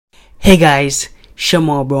Hey guys,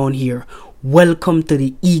 Shamar Brown here. Welcome to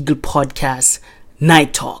the Eagle Podcast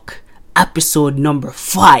Night Talk, episode number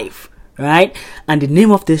 5, right? And the name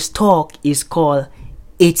of this talk is called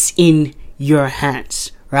It's in Your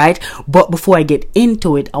Hands, right? But before I get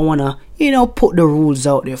into it, I want to, put the rules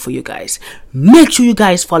out there for you guys. Make sure you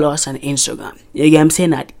guys follow us on Instagram. You get what I'm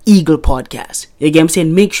saying? At Eagle Podcast. You get what I'm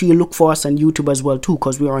saying? Make sure you look for us on YouTube as well too,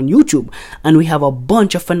 because we're on YouTube and we have a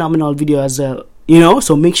bunch of phenomenal videos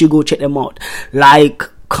so make sure you go check them out. Like,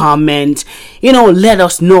 comment, let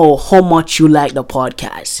us know how much you like the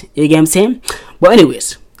podcast. You get what I'm saying? But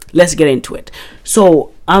anyways, let's get into it.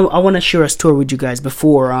 So I want to share a story with you guys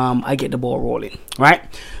before I get the ball rolling, right?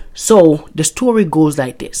 So the story goes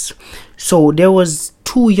like this. So there was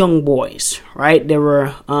 2 young boys, right? They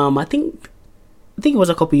were I think it was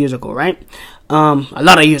a couple years ago, right? A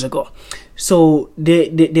lot of years ago. So they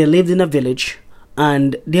lived in a village.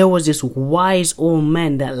 And there was this wise old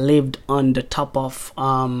man that lived on the top of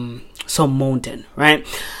some mountain, right?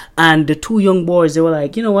 And the 2 young boys, they were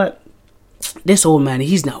like, you know what? This old man,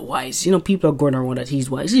 he's not wise. People are going around that he's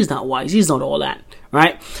wise. He's not wise. He's not all that,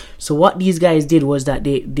 right? So what these guys did was that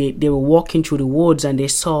they were walking through the woods and they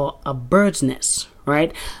saw a bird's nest,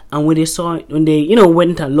 right? And when they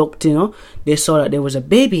went and looked, they saw that there was a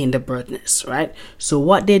baby in the bird's nest, right? So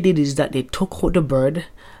what they did is that they took out the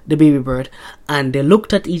baby bird, and they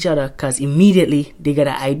looked at each other because immediately they got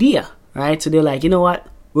an idea, right? So they're like, you know what?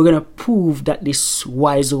 We're going to prove that this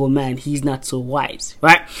wise old man, he's not so wise,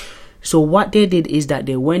 right? So what they did is that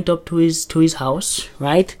they went up to his house,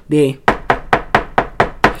 right? They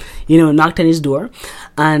knocked on his door,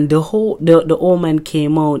 and the old man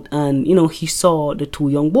came out, and he saw the 2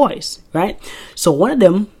 young boys, right? So one of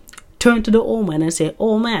them turned to the old man and said,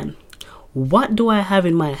 "Oh man, what do I have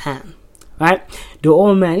in my hand?" Right? The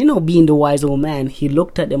old man, being the wise old man, he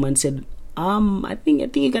looked at them and said, I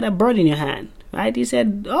think you got a bird in your hand, right? He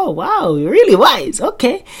said, "Oh wow, you're really wise.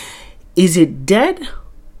 Okay, is it dead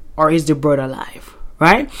or is the bird alive?"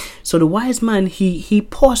 Right? So the wise man, he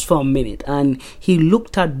paused for a minute and he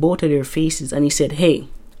looked at both of their faces and he said, "Hey,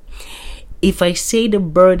 if I say the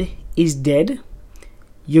bird is dead,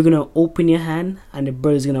 you're gonna open your hand and the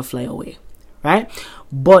bird is gonna fly away, right?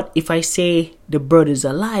 But if I say the bird is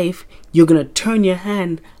alive, you're gonna turn your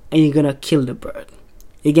hand and you're gonna kill the bird."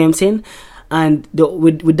 You get what I'm saying? And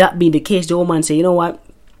with that being the case, the old man said, "You know what?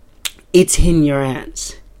 It's in your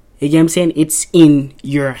hands." You get what I'm saying? It's in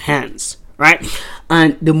your hands, right?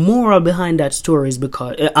 And the moral behind that story is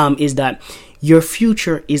is that your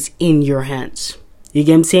future is in your hands. You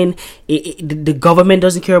get what I'm saying? The government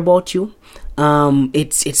doesn't care about you.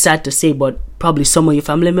 It's sad to say, but probably some of your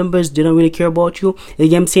family members, they don't really care about you. You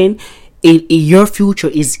get what I'm saying? Your future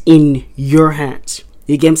is in your hands.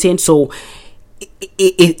 You get what I'm saying? So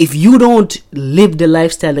if you don't live the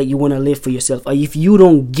lifestyle that you want to live for yourself, or if you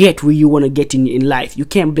don't get where you want to get in life, you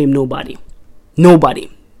can't blame nobody.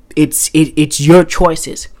 It's your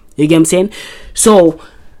choices. You get what I'm saying? So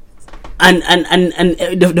and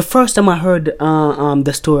the first time I heard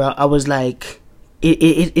the story, I was like,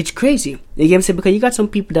 it's crazy. You get what I'm saying? Because you got some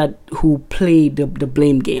people who play the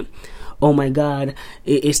blame game. Oh my God,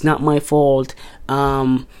 it's not my fault.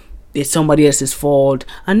 It's somebody else's fault.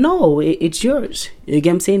 And no, it's yours. You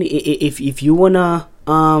get what I'm saying? If you wanna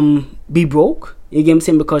be broke, you get what I'm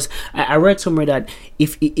saying? Because I read somewhere that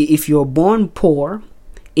if you're born poor,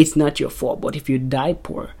 it's not your fault. But if you die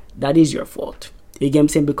poor, that is your fault. You get what I'm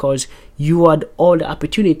saying? Because you had all the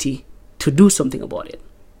opportunity to do something about it.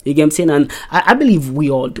 You get what I'm saying? And I believe we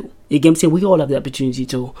all do. You get what I'm saying? We all have the opportunity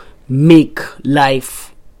to make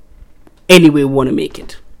life any way we want to make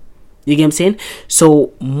it. You get what I'm saying?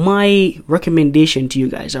 So my recommendation to you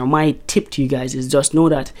guys, or my tip to you guys, is just know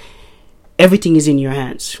that everything is in your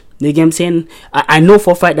hands. You get what I'm saying? I know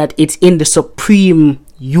for a fact that it's in the supreme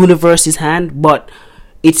universe's hand, but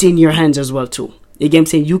it's in your hands as well too. You get what I'm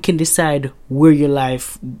saying? You can decide where your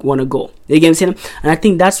life want to go. You get what I'm saying? And I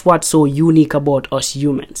think that's what's so unique about us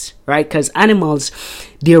humans, right? Because animals,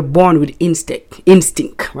 they're born with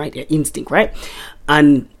instinct, right? Their instinct, right?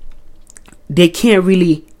 And they can't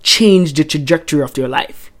really change the trajectory of their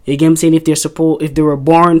life. You get what I'm saying? If they were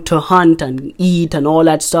born to hunt and eat and all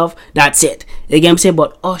that stuff, that's it. You get what I'm saying?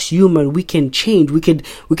 But us human, we can change. We could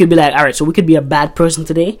be like, all right, so we could be a bad person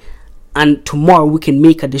today, and tomorrow we can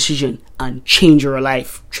make a decision and change our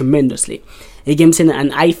life tremendously. You get what I'm saying?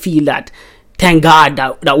 And I feel that, thank God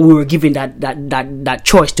that we were given that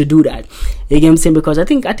choice to do that. You get what I'm saying? Because I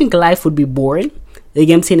think life would be boring. You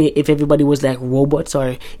get what I'm saying? If everybody was like robots,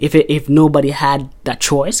 or if nobody had that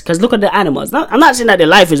choice. Because look at the animals. I'm not saying that their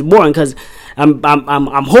life is boring, because I'm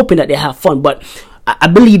hoping that they have fun. But I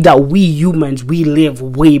believe that we humans, we live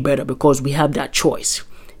way better because we have that choice.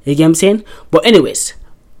 You get what I'm saying? But anyways,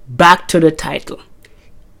 back to the title.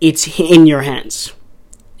 It's in your hands.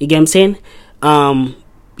 You get what I'm saying? Either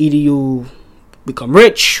you become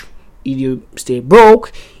rich, either you stay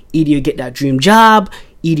broke, either you get that dream job,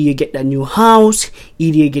 either you get that new house,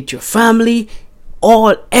 either you get your family.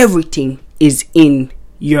 Everything is in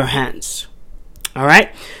your hands. All right.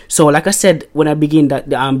 So, like I said when I begin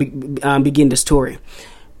begin the story,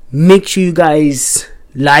 make sure you guys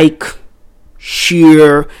like,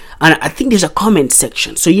 share, and I think there's a comment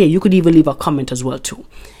section. So yeah, you could even leave a comment as well too.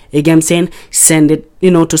 You get what I'm saying? Send it,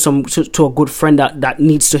 to a good friend that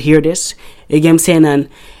needs to hear this. You get what I'm saying? And,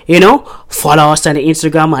 follow us on the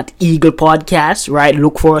Instagram at Eagle Podcast, right?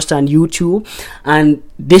 Look for us on YouTube. And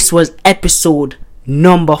this was episode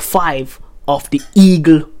number 5 of the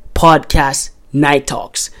Eagle Podcast Night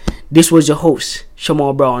Talks. This was your host,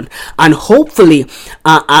 Shamal Brown. And hopefully,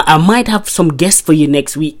 I might have some guests for you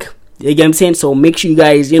next week. You get what I'm saying? So make sure you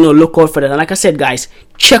guys, look out for that. And like I said, guys,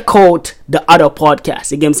 check out the other podcasts.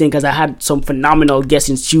 You get what I'm saying? Because I had some phenomenal guests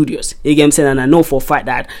in studios. You get what I'm saying? And I know for a fact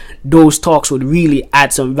that those talks would really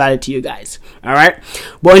add some value to you guys. All right?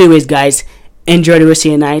 But anyways, guys, enjoy the rest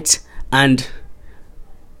of your night. And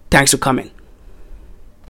thanks for coming.